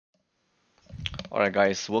Alright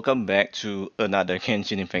guys, welcome back to another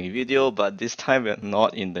Genshin Impact video, but this time we're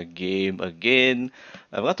not in the game again.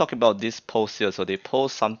 We're gonna talk about this post here. So they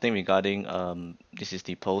post something regarding this is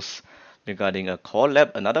the post regarding a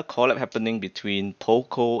collab, another collab happening between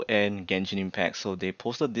POCO and Genshin Impact. So they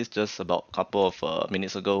posted this just about a couple of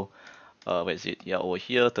minutes ago. Where is it? Yeah, over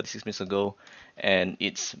here, 36 minutes ago, and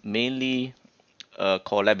it's mainly a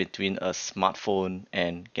collab between a smartphone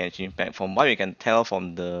and Genshin Impact. From what we can tell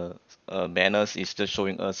from the banners, it's just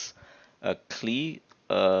showing us a Klee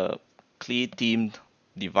themed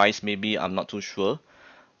device. Maybe I'm not too sure.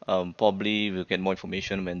 Probably we'll get more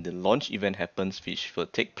information when the launch event happens, which will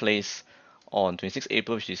take place on 26th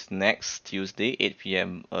April, which is next Tuesday, 8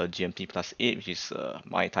 p.m. GMT plus 8, which is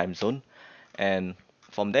my time zone. And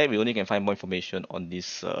from there, we only can find more information on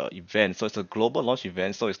this event. So it's a global launch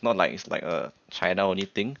event, so it's not like it's like a China only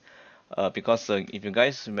thing. Because if you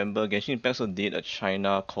guys remember, Genshin Impact also did a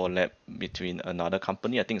China collab between another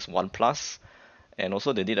company, I think it's OnePlus, and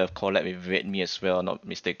also they did a collab with Redmi as well, not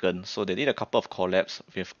mistaken. So they did a couple of collabs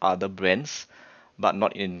with other brands, but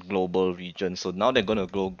not in global regions. So now they're gonna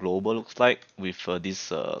go global, looks like, with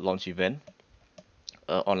this launch event,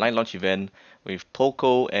 online launch event with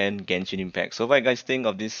POCO and Genshin Impact. So what you guys think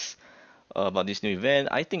of this about this new event?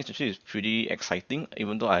 I think it's actually pretty exciting,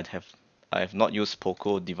 even though I have not used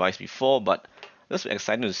POCO device before, but just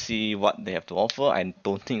excited to see what they have to offer. I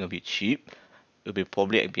don't think it'll be cheap. It'll be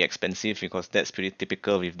probably be expensive because that's pretty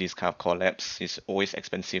typical with these kind of collabs. It's always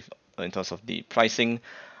expensive in terms of the pricing.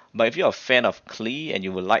 But if you're a fan of Klee and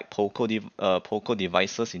you would like POCO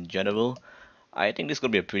devices in general, I think this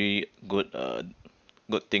could be a pretty good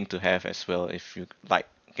thing to have as well if you like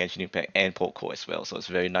Genshin Impact and POCO as well. So it's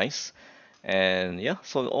very nice. And yeah,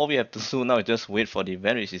 so all we have to do now is just wait for the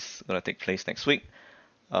event, which is gonna take place next week,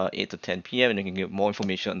 8 to 10 p.m. and you can get more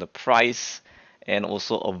information on the price and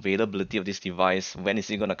also availability of this device. When is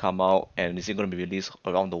it gonna come out, and is it gonna be released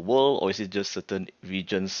around the world, or is it just certain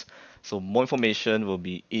regions? So more information will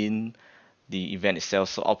be in the event itself.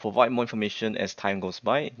 So I'll provide more information as time goes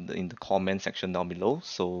by in the comment section down below.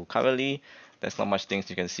 So currently, there's not much things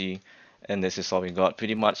you can see, and this is all we got.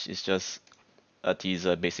 Pretty much, it's just a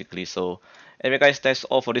teaser basically. So anyway, guys, that's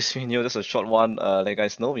all for this video. Just a short one. Let you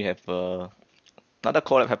guys know we have another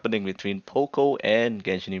collab happening between POCO and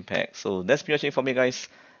Genshin Impact. So that's pretty much it for me, guys.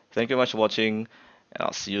 Thank you very much for watching, and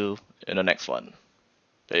I'll see you in the next one.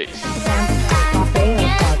 Peace.